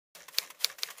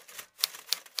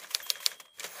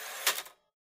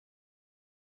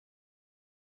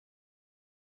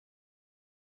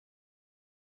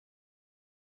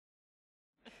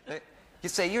You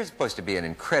say you're supposed to be an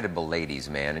incredible ladies'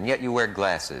 man, and yet you wear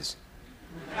glasses.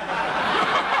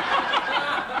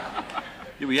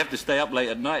 Yeah, we have to stay up late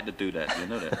at night to do that, you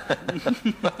know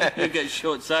that. You get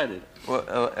short-sighted. Well,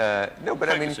 no, but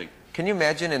practicing. I mean, can you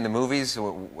imagine in the movies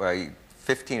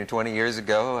 15 or 20 years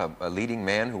ago, a leading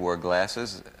man who wore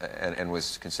glasses and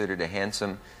was considered a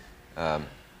handsome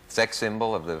sex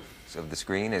symbol of the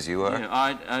screen, as you are?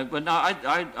 Yeah, but no,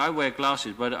 I wear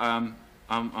glasses, but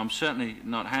I'm certainly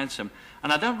not handsome,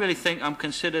 and I don't really think I'm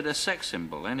considered a sex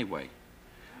symbol anyway.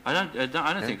 I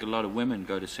don't think a lot of women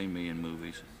go to see me in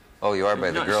movies. Oh, you are by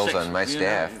the girls on my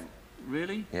staff.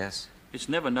 Really? Yes. It's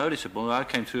never noticeable. I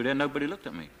came through there, nobody looked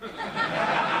at me.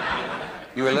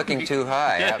 You were looking too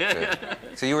high up to...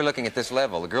 So you were looking at this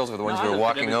level. The girls were the ones who were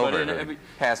walking over and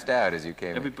passed out as you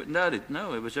came in.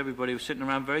 No, it was everybody was sitting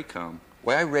around very calm.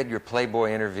 Well, I read your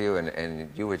Playboy interview, and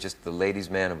you were just the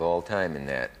ladies' man of all time in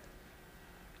that.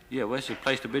 Yeah, well, it's a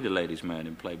place to be the ladies' man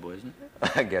in Playboy, isn't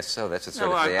it? I guess so. That's the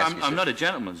sort of thing. I'm not a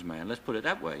gentleman's man. Let's put it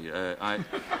that way. Well, I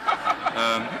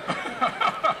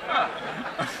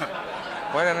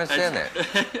don't understand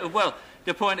that. Well,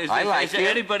 the point is, is there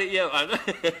anybody... Yeah,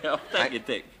 thank you,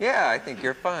 Dick. Yeah, I think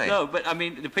you're fine. No, but, I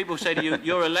mean, the people say to you,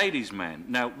 you're a ladies' man.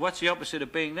 Now, what's the opposite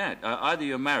of being that? Either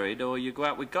you're married or you go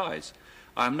out with guys.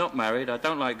 I'm not married, I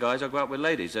don't like guys, I go out with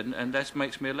ladies, and that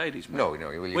makes me a ladies' man. No.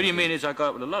 What do you mean is I go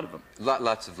out with a lot of them?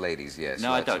 Lots of ladies, yes.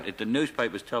 No, I don't. The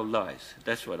newspapers tell lies.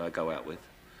 That's what I go out with.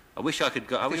 I wish I could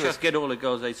get all the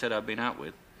girls they said I've been out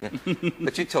with. Yeah.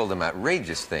 But you told them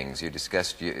outrageous things. You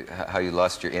discussed how you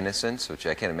lost your innocence, which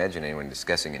I can't imagine anyone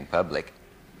discussing in public.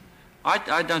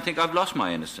 I don't think I've lost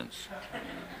my innocence.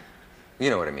 You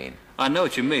know what I mean. I know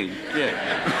what you mean,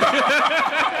 yeah.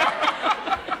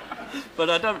 But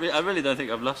I really don't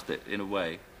think I've lost it, in a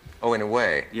way. Oh, in a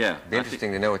way? Yeah. It'd be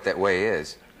interesting to know what that way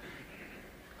is.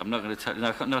 I'm not going to tell you.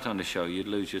 No, not on the show. You'd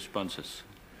lose your sponsors.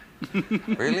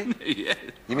 Really? Yeah.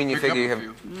 You mean you figure you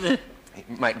have...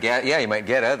 You might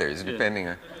get others, depending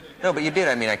on... No, but you did.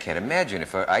 I mean, I can't imagine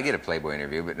if I get a Playboy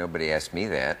interview, but nobody asked me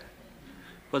that.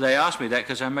 Well, they asked me that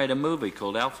because I made a movie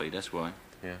called Alfie, that's why.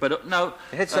 Yeah. But, no...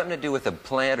 It had something to do with a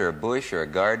plant or a bush or a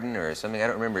garden or something. I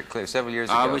don't remember it clear. Several years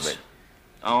ago, but...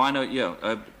 Oh, I know, yeah.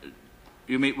 What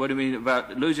do you mean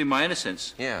about losing my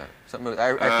innocence? Yeah. Something.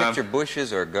 I picture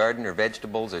bushes or garden or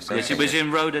vegetables or something. Yes, it was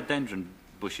in rhododendron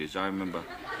bushes, I remember.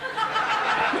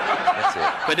 That's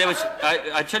it. But there was...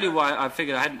 I tell you why I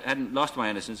figured I hadn't lost my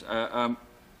innocence.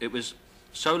 It was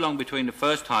so long between the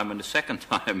first time and the second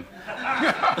time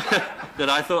that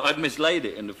I thought I'd mislaid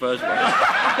it in the first one.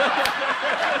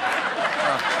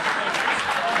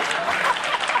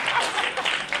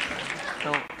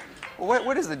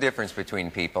 What is the difference between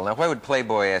people? Now, why would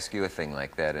Playboy ask you a thing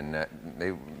like that and not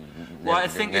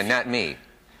me?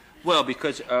 Well,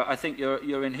 because I think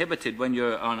you're inhibited when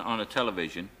you're on a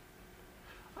television.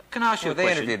 Can I ask you a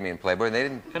question? They interviewed me in Playboy, and they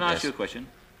didn't... Can I ask you a question?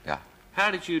 Yeah. How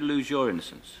did you lose your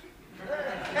innocence?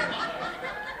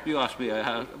 You asked me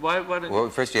how... Why well,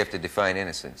 first you have to define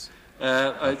innocence.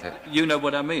 You know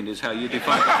what I mean, is how you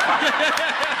define it.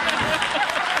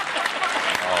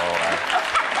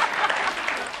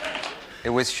 It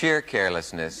was sheer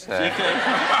carelessness.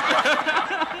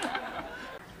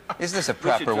 Is this a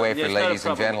proper way for ladies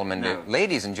and gentlemen to...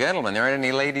 Ladies and gentlemen, there aren't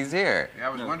any ladies here. Yeah, I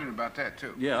was wondering about that,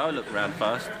 too. Yeah, I look around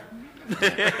fast.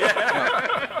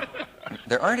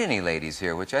 There aren't any ladies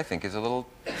here, which I think is a little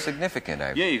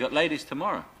significant. Yeah, you got ladies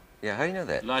tomorrow. Yeah, how do you know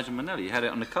that? Liza Minnelli, you had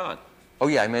it on the card. Oh,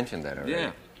 yeah, I mentioned that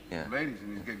already. Yeah. Ladies,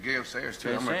 and you get Gail Sayers,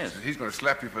 too. He's going to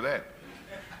slap you for that.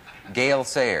 Gail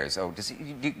Sayers. Oh,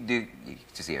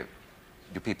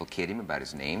 do people kid him about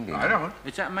his name? I don't.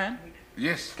 Is that a man?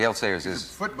 Yes. Gail Sayers is a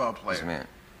football player. Is a man.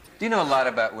 Do you know a lot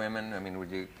about women? I mean,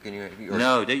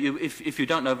 No, if you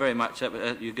don't know very much,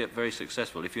 you get very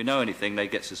successful. If you know anything, they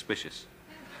get suspicious.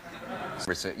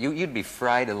 You'd be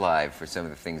fried alive for some of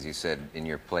the things you said in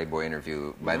your Playboy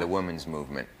interview by the women's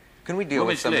movement. Can we deal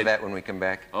with some of that when we come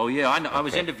back? Oh, yeah, I know. Okay. I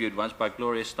was interviewed once by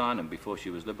Gloria Steinem before she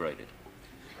was liberated.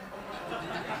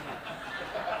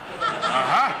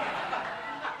 Uh-huh.